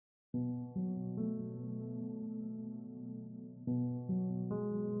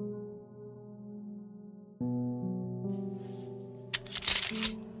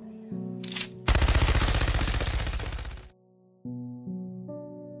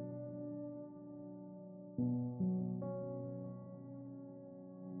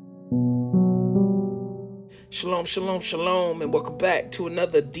Shalom, shalom, shalom, and welcome back to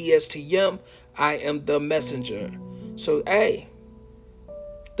another DSTM. I am the messenger. So, hey,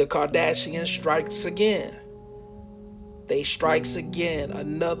 the Kardashian strikes again. They strikes again.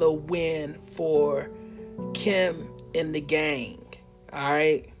 Another win for Kim and the gang. All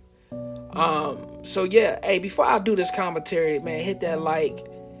right. So yeah, hey, before I do this commentary, man, hit that like,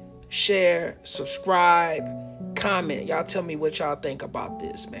 share, subscribe, comment. Y'all tell me what y'all think about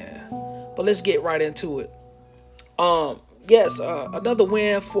this, man. But let's get right into it. Yes, another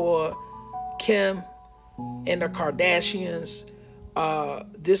win for Kim and the Kardashians.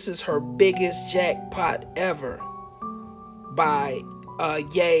 This is her biggest jackpot ever by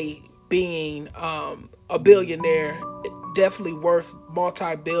Ye being a billionaire, definitely worth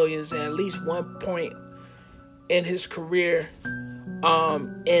multi-billions at least one point in his career,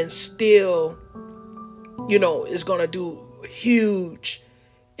 and still, is gonna do huge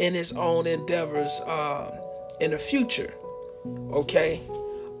in his own endeavors in the future. Okay.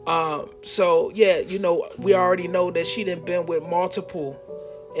 So yeah, we already know that she done been with multiple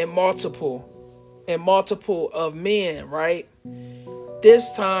of men, right?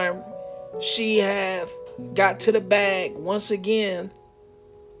 This time she have got to the bag once again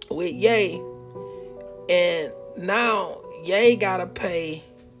with Ye, and now Ye gotta pay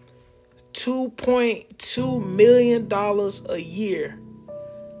 $2.2 million a year,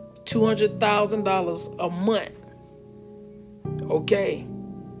 $200,000 a month, okay,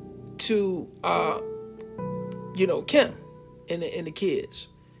 to Kim and the kids.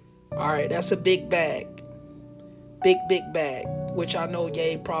 All right, that's a big bag, big bag, which I know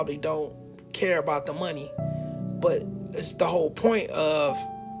Ye probably don't care about the money, but it's the whole point of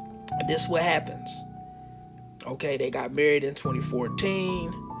this. What happens? Okay, they got married in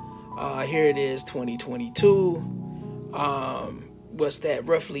 2014. Here it is, 2022. What's that?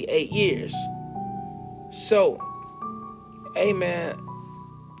 Roughly 8 years. So, hey man,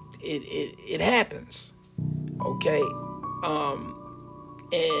 it happens. Okay.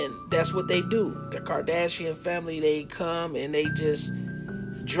 And that's what they do. The Kardashian family, they come and they just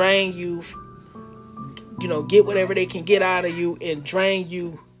drain you, get whatever they can get out of you and drain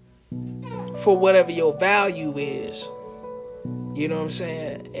you for whatever your value is. You know what I'm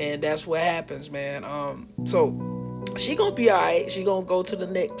saying? And that's what happens, man. So she gonna be all right. She gonna go to the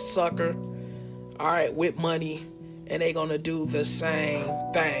next sucker, all right, with money, and they gonna do the same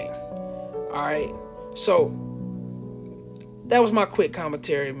thing. All right. So that was my quick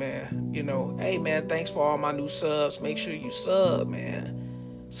commentary, man. Hey man, thanks for all my new subs. Make sure you sub,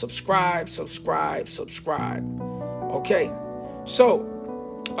 man. Subscribe. Okay. So,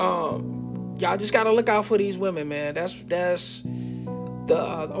 y'all just gotta look out for these women, man. That's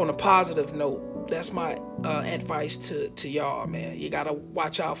the on a positive note. That's my advice to y'all, man. You gotta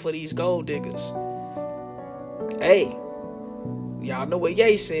watch out for these gold diggers. Hey, y'all know what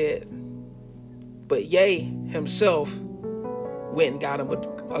Ye said, but Ye himself went and got him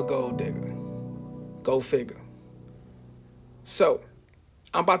a gold digger. Go figure. So,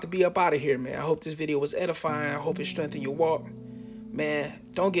 I'm about to be up out of here, man. I hope this video was edifying. I hope it strengthened your walk. Man,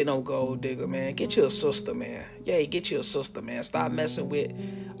 don't get no gold digger, man. Get you a sister, man. Yeah, get you a sister, man. Stop messing with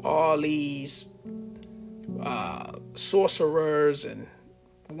all these sorcerers and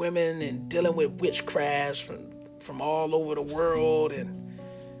women and dealing with witchcrafts from all over the world, and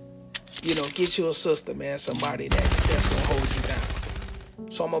get you a sister, man. Somebody that's gonna hold you down.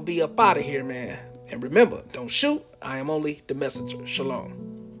 So I'm gonna be up out of here, man. And remember, don't shoot. I am only the messenger. Shalom.